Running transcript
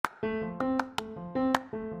You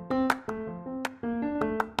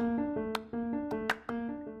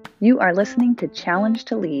are listening to Challenge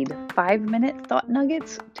to Lead, 5-minute thought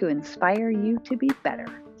nuggets to inspire you to be better.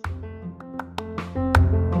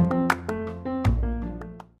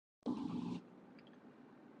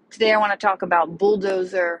 Today I want to talk about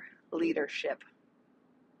bulldozer leadership.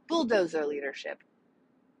 Bulldozer leadership.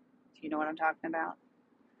 Do you know what I'm talking about?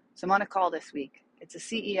 So I'm on a call this week. It's a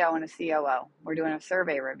CEO and a COO. We're doing a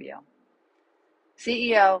survey review.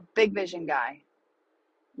 CEO, big vision guy,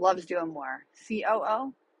 loves doing more.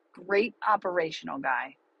 COO, great operational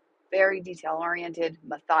guy, very detail-oriented,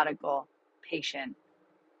 methodical, patient,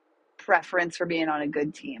 preference for being on a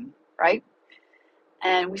good team, right?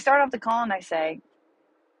 And we start off the call and I say,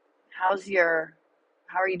 how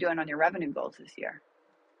are you doing on your revenue goals this year?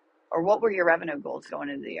 Or what were your revenue goals going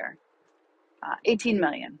into the year? 18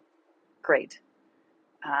 million. Great.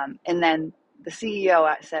 And then the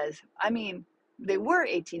CEO says, they were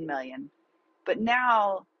 18 million, but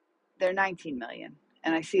now they're 19 million.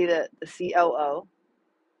 And I see the COO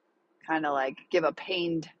kind of like give a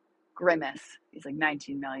pained grimace. He's like,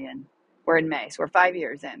 19 million. We're in May, so we're 5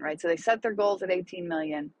 years in, right? So they set their goals at 18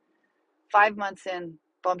 million. 5 months in,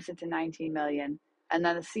 bumps it to 19 million. And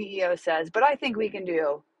then the CEO says, but I think we can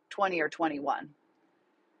do 20 or 21.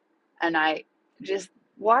 And I just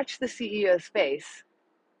watch the CEO's face,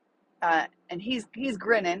 and he's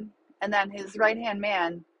grinning. And then his right-hand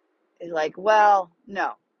man is like, well,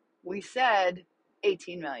 no, we said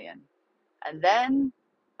 18 million. And then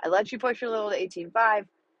I let you push a little to 18.5.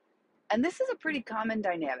 And this is a pretty common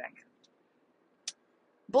dynamic.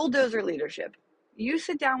 Bulldozer leadership. You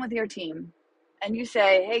sit down with your team and you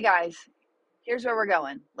say, hey guys, here's where we're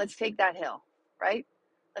going. Let's take that hill, right?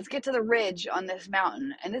 Let's get to the ridge on this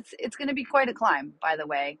mountain. And it's going to be quite a climb, by the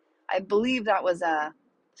way. I believe that was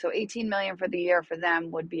so 18 million for the year for them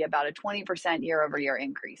would be about a 20% year over year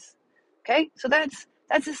increase. Okay. So that's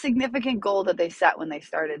a significant goal that they set when they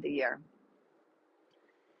started the year.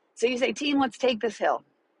 So you say, team, let's take this hill.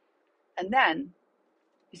 And then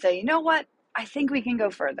you say, you know what? I think we can go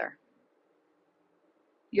further.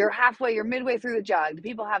 You're midway through the jog. The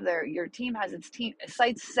people your team has its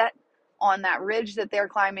sights set on that ridge that they're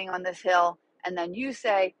climbing on this hill. And then you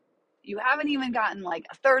say, you haven't even gotten like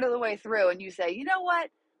a third of the way through. And you say, you know what?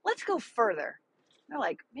 Let's go further. They're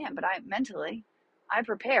like, man, but I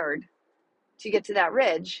prepared to get to that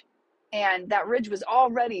ridge. And that ridge was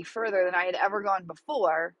already further than I had ever gone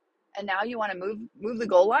before. And now you want to move the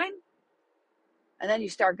goal line? And then you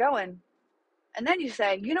start going. And then you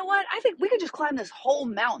say, you know what? I think we could just climb this whole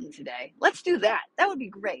mountain today. Let's do that. That would be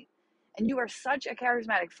great. And you are such a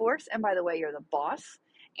charismatic force. And by the way, you're the boss.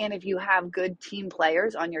 And if you have good team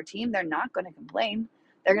players on your team, they're not going to complain.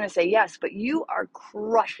 They're going to say yes, but you are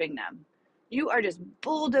crushing them. You are just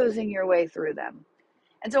bulldozing your way through them.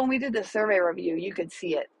 And so when we did the survey review, you could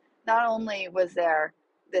see it. Not only was there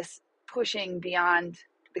this pushing beyond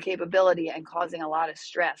the capability and causing a lot of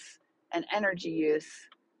stress and energy use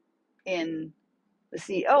in the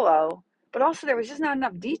COO, but also there was just not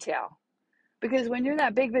enough detail. Because when you're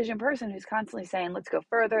that big vision person who's constantly saying, let's go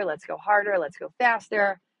further, let's go harder, let's go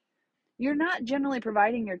faster, you're not generally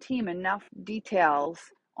providing your team enough details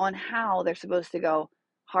on how they're supposed to go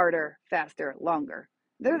harder, faster, longer.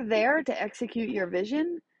 They're there to execute your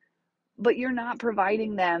vision, but you're not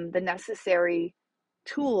providing them the necessary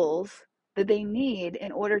tools that they need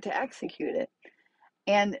in order to execute it.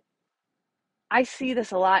 And I see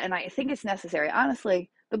this a lot, and I think it's necessary.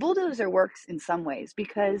 Honestly, the bulldozer works in some ways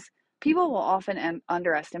because people will often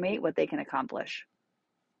underestimate what they can accomplish.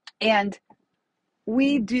 And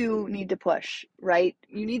we do need to push, right?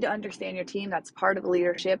 You need to understand your team. That's part of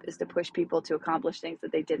leadership, is to push people to accomplish things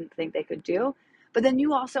that they didn't think they could do. But then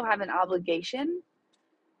you also have an obligation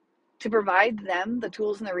to provide them the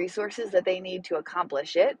tools and the resources that they need to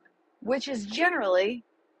accomplish it, which is generally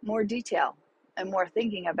more detail and more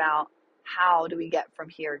thinking about how do we get from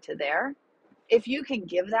here to there. If you can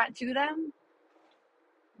give that to them,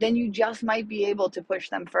 then you just might be able to push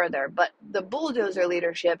them further. But the bulldozer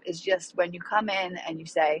leadership is just when you come in and you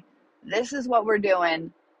say, this is what we're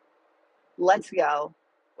doing, let's go,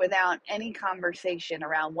 without any conversation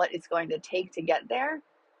around what it's going to take to get there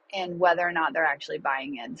and whether or not they're actually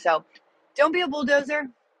buying in. So don't be a bulldozer.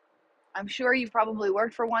 I'm sure you've probably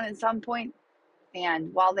worked for one at some point.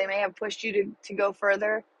 And while they may have pushed you to go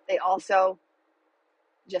further, they also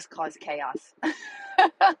just cause chaos,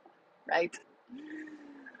 right?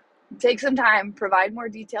 Take some time, provide more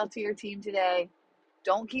detail to your team today.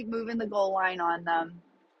 Don't keep moving the goal line on them.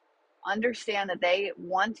 Understand that they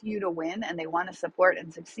want you to win and they want to support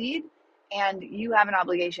and succeed. And you have an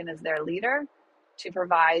obligation as their leader to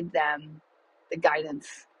provide them the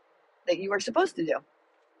guidance that you are supposed to do.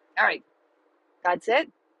 All right, that's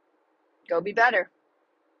it. Go be better.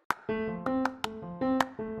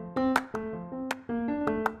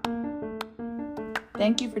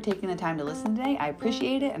 Thank you for taking the time to listen today. I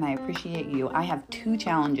appreciate it, and I appreciate you. I have 2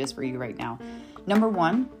 challenges for you right now. Number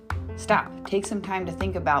 1, stop. Take some time to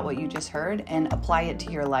think about what you just heard and apply it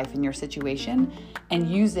to your life and your situation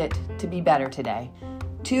and use it to be better today.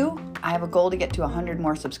 2, I have a goal to get to 100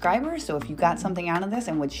 more subscribers, so if you got something out of this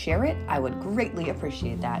and would share it, I would greatly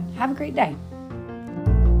appreciate that. Have a great day.